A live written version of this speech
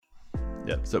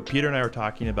Yep. So Peter and I were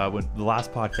talking about when the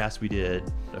last podcast we did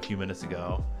a few minutes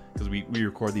ago, because we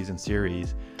record these in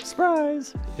series.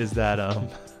 Surprise! Is that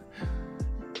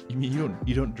you mean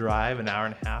you don't drive an hour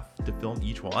and a half to film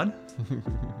each one?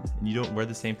 And you don't wear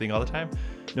the same thing all the time?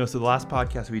 No. So the last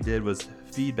podcast we did was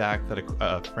feedback that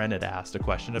a friend had asked a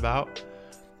question about,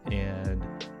 and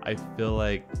I feel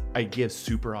like I give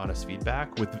super honest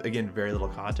feedback with, again, very little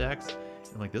context.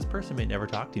 I'm like, this person may never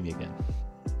talk to me again.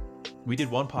 We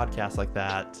did one podcast like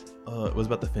that. It was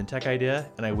about the fintech idea,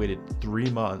 and I waited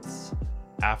 3 months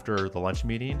after the lunch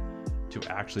meeting to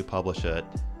actually publish it.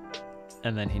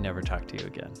 And then he never talked to you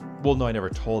again. Well, no, I never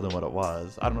told him what it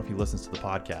was. I don't know if he listens to the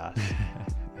podcast,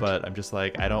 but I'm just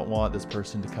like, I don't want this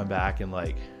person to come back and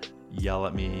like yell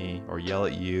at me or yell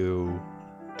at you.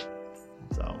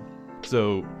 So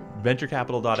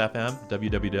venturecapital.fm,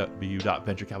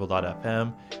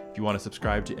 www.venturecapital.fm. If you want to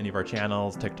subscribe to any of our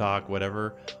channels, TikTok,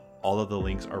 whatever, all of the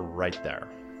links are right there.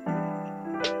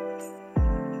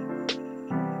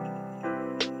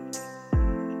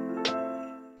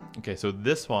 Okay, so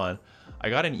this one, I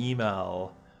got an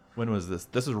email. When was this?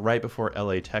 This was right before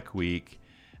LA Tech Week.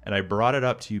 And I brought it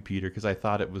up to you, Peter, because I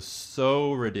thought it was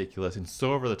so ridiculous and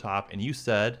so over the top. And you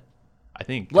said, I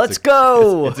think, let's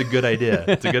go. It's a good idea.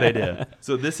 It's a good idea.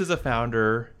 So this is a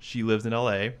founder. She lives in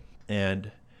LA.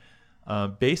 And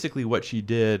basically what she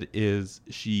did is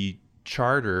she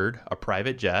chartered a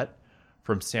private jet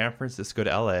from San Francisco to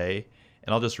LA. And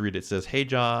I'll just read it. It says, "Hey,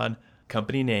 John,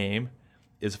 company name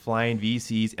is flying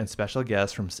VCs and special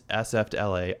guests from SF to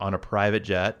LA on a private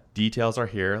jet. Details are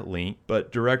here, link,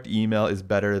 but direct email is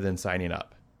better than signing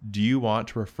up. Do you want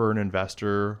to refer an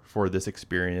investor for this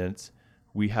experience?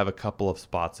 We have a couple of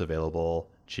spots available.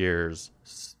 Cheers,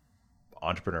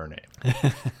 entrepreneur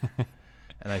name."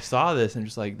 And I saw this and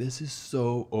just like, this is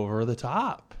so over the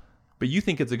top. But you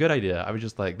think it's a good idea. I was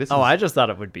just like, I just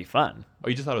thought it would be fun. Oh,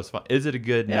 you just thought it was fun. Is it a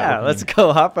good Yeah, let's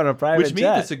go hop on a private Which means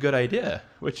jet. it's a good idea.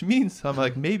 Which means I'm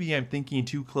like, maybe I'm thinking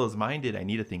too close-minded. I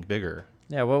need to think bigger.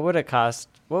 Yeah, what would it cost?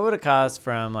 What would it cost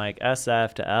from like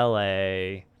SF to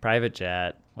LA, private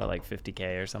jet? What, like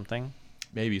 $50K or something?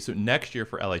 Maybe. So next year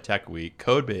for LA Tech Week,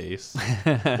 Codebase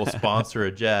will sponsor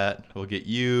a jet. We'll get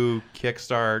you,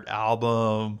 Kickstart,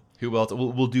 Album. Who else?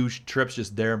 We'll do trips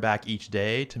just there and back each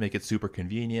day to make it super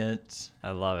convenient. I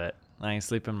love it. I can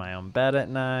sleep in my own bed at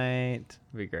night.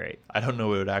 It'd be great. I don't know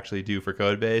what it would actually do for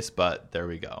Codebase, but there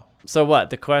we go. So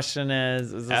what? The question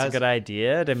is this a good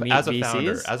idea to meet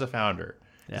VCs? As a founder.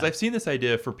 Because Yeah. I've seen this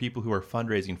idea for people who are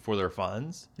fundraising for their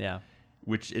funds. Yeah.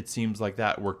 Which it seems like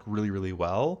that worked really, really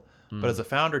well. But as a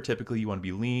founder, typically you want to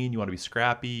be lean, you want to be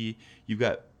scrappy. You've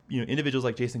got individuals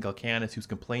like Jason Calcanis who's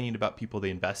complaining about people they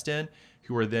invest in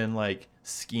who are then like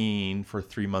skiing for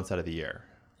 3 months out of the year.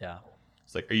 Yeah.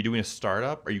 It's like, are you doing a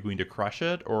startup? Are you going to crush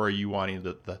it? Or are you wanting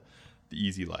the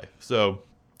easy life? So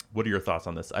what are your thoughts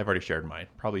on this? I've already shared mine.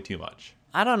 Probably too much.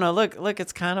 I don't know. Look,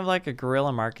 it's kind of like a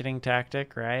guerrilla marketing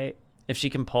tactic, right? If she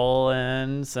can pull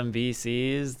in some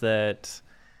VCs that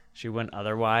she wouldn't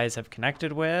otherwise have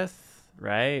connected with,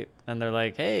 right? And they're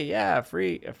like, hey, yeah, a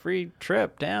free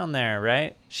trip down there,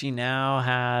 right? She now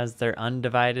has their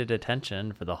undivided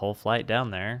attention for the whole flight down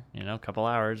there, a couple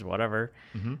hours, whatever.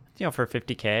 Mm-hmm. For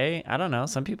 $50K, I don't know.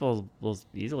 Some people will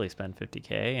easily spend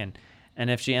 $50K. And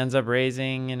if she ends up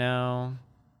raising, $10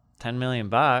 million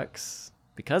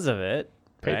because of it,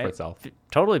 Paid right? for itself.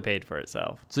 Totally paid for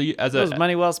itself. So It was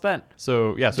money well spent.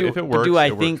 So yeah, so if it works, do I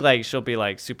it think works. like she'll be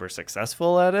like super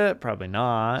successful at it? Probably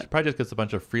not. She probably just gets a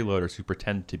bunch of freeloaders who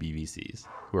pretend to be VCs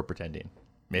who are pretending.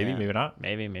 Maybe, Yeah. maybe not.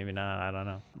 Maybe not. I don't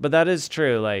know. But that is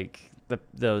true. Like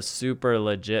those super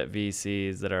legit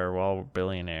VCs that are all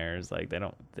billionaires, like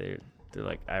they're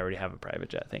like, I already have a private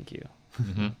jet. Thank you.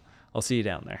 Mm-hmm. I'll see you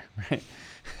down there. Right.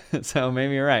 So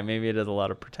maybe you're right. Maybe it is a lot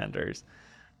of pretenders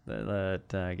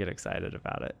that get excited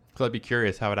about it. So I'd be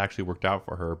curious how it actually worked out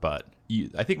for her. But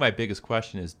I think my biggest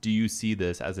question is, do you see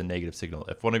this as a negative signal?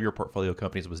 If one of your portfolio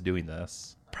companies was doing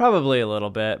this? Probably a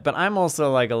little bit, but I'm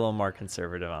also like a little more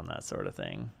conservative on that sort of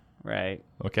thing, right?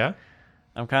 Okay.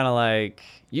 I'm kind of like,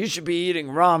 you should be eating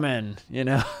ramen,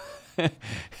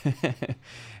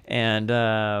 and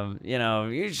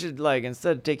you should, like,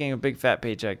 instead of taking a big fat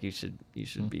paycheck, you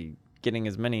should be getting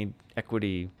as many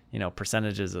equity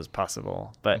percentages as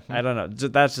possible. But I don't know,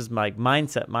 that's just my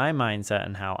mindset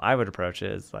and how I would approach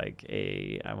it is like,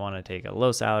 I want to take a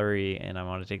low salary and I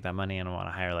want to take that money and I want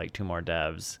to hire like 2 more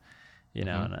devs,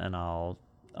 and I'll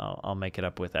make it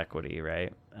up with equity,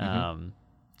 right?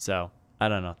 So I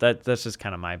don't know, that's just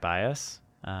kind of my bias.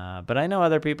 But I know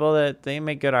other people that they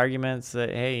make good arguments that,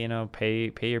 hey,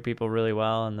 pay your people really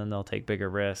well and then they'll take bigger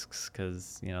risks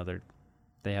because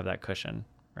they have that cushion,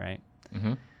 right?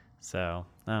 So,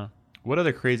 I don't What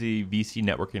other crazy VC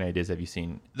networking ideas have you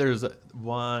seen? There's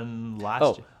one last.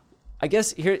 know. I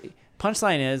guess here,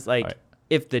 punchline is like, All right.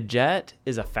 if the jet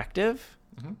is effective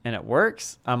and it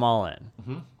works, I'm all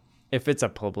in. If it's a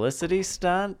publicity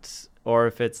stunt, or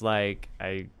if it's like,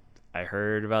 I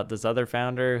heard about this other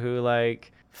founder who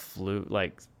like flew,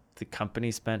 like the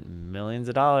company spent millions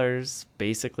of dollars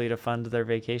basically to fund their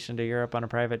vacation to Europe on a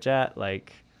private jet,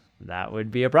 like that would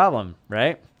be a problem,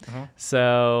 right?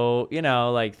 So, you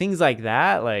know, like things like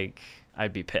that, like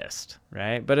I'd be pissed,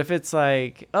 right? But if it's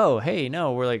like, oh, hey,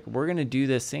 no, we're going to do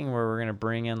this thing where we're going to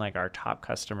bring in like our top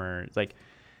customers, like,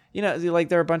 you know, like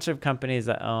there are a bunch of companies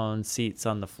that own seats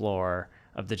on the floor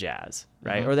of the Jazz,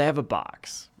 right? Or they have a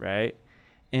box, right?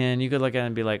 And you could look at it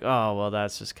and be like, oh, well,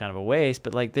 that's just kind of a waste.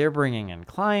 But like they're bringing in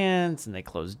clients and they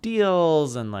close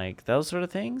deals and like those sort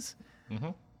of things.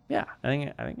 Yeah, I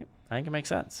think it makes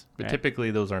sense. But right?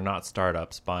 typically, those are not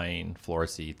startups buying floor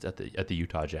seats at the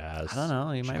Utah Jazz. I don't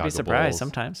know. You might Chicago be surprised Bulls.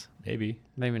 sometimes. Maybe.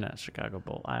 Maybe not Chicago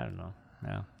Bull. I don't know.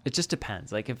 No, it just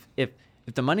depends. Like if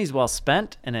the money's well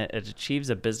spent and it achieves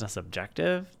a business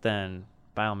objective, then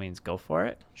by all means go for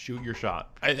it. Shoot your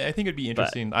shot. I think it'd be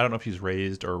interesting. I don't know if she's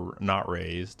raised or not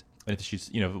raised, and if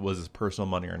she's, if it was his personal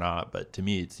money or not. But to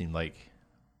me, it seemed like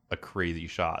a crazy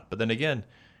shot. But then again,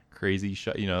 crazy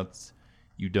shot. It's,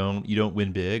 you don't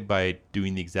win big by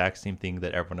doing the exact same thing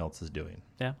that everyone else is doing.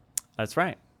 Yeah, that's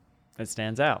right. It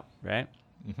stands out, right?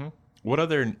 What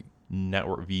other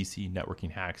VC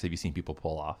networking hacks have you seen people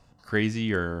pull off?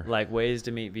 Crazy or Like ways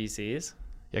to meet VCs.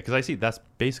 Yeah, because I see that's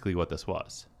basically what this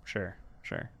was. Sure.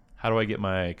 How do I get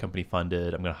my company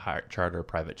funded? I'm going to charter a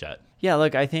private jet. Yeah,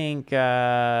 look, I think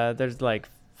there's like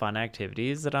fun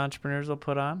activities that entrepreneurs will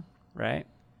put on, right?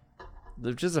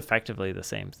 Which is effectively the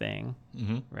same thing,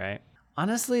 right?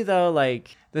 Honestly, though,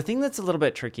 like the thing that's a little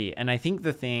bit tricky, and I think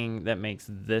the thing that makes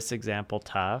this example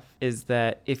tough is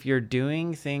that if you're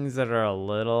doing things that are a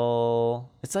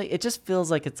little, it's like, it just feels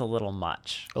like it's a little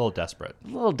much. A little desperate,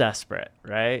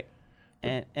 right?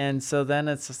 And so then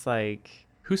it's just like,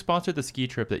 who sponsored the ski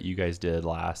trip that you guys did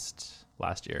last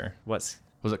year? Was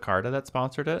it Carta that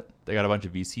sponsored it? They got a bunch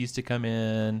of VCs to come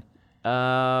in.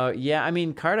 Yeah, I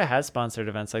mean, Carta has sponsored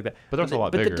events like that. But they're a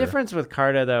lot bigger. But the difference with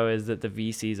Carta, though, is that the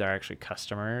VCs are actually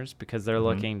customers because they're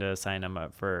looking to sign them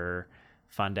up for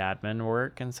fund admin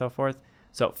work and so forth.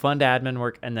 So fund admin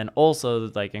work, and then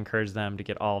also like encourage them to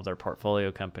get all of their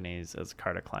portfolio companies as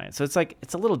Carta clients. So it's like,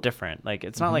 it's a little different. Like,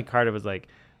 it's not like Carta was like,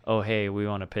 oh, hey, we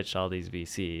want to pitch all these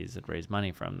VCs and raise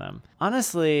money from them.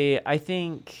 Honestly, I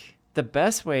think the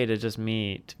best way to just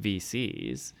meet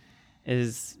VCs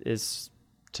is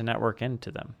to network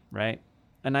into them, right?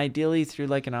 And ideally through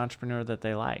like an entrepreneur that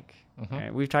they like.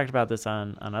 Right? We've talked about this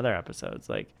on other episodes.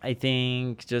 Like, I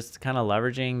think just kind of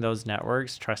leveraging those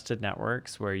networks, trusted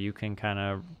networks, where you can kind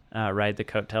of ride the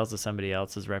coattails of somebody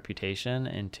else's reputation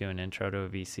into an intro to a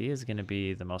VC is going to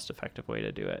be the most effective way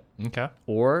to do it. Okay.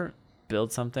 Or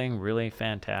build something really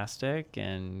fantastic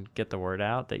and get the word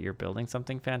out that you're building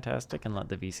something fantastic and let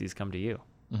the VCs come to you.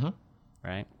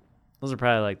 Right? Those are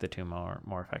probably like the two more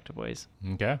effective ways.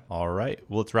 Okay. All right.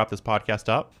 Well, let's wrap this podcast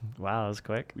up. Wow, that was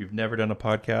quick. We've never done a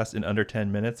podcast in under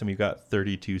 10 minutes, and we've got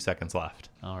 32 seconds left.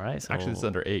 All right. So Actually, this is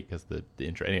under 8 because the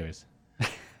intro. Anyways,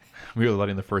 we were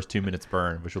letting the first 2 minutes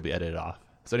burn, which will be edited off.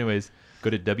 So anyways,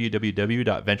 go to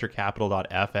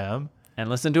www.venturecapital.fm. and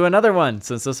listen to another one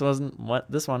since this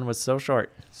one was so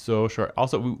short. So short.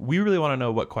 Also, we really want to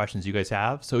know what questions you guys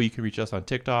have. So you can reach us on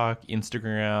TikTok,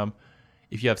 Instagram.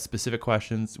 If you have specific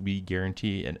questions, we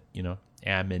guarantee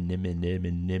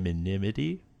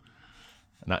anonymity.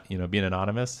 Not being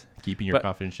anonymous, keeping your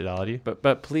confidentiality.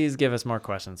 But please give us more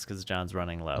questions because John's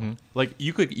running low. Like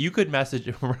you could message.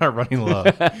 We're not running low.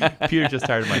 Peter just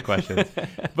started my questions.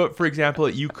 But for example,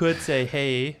 you could say,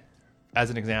 hey,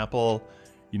 as an example,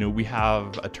 we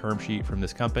have a term sheet from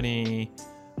this company,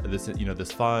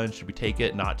 this fund. Should we take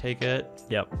it? Not take it?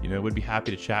 Yep. We'd be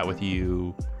happy to chat with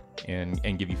you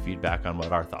and give you feedback on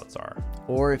what our thoughts are.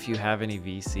 Or if you have any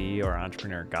VC or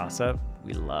entrepreneur gossip,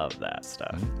 we love that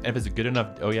stuff. And if it's a good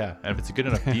enough, and if it's a good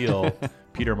enough deal,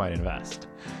 Peter might invest.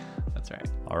 That's right.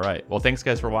 All right. Well, thanks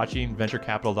guys for watching.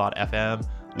 VentureCapital.fm.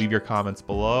 Leave your comments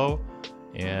below,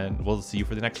 and we'll see you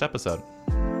for the next episode.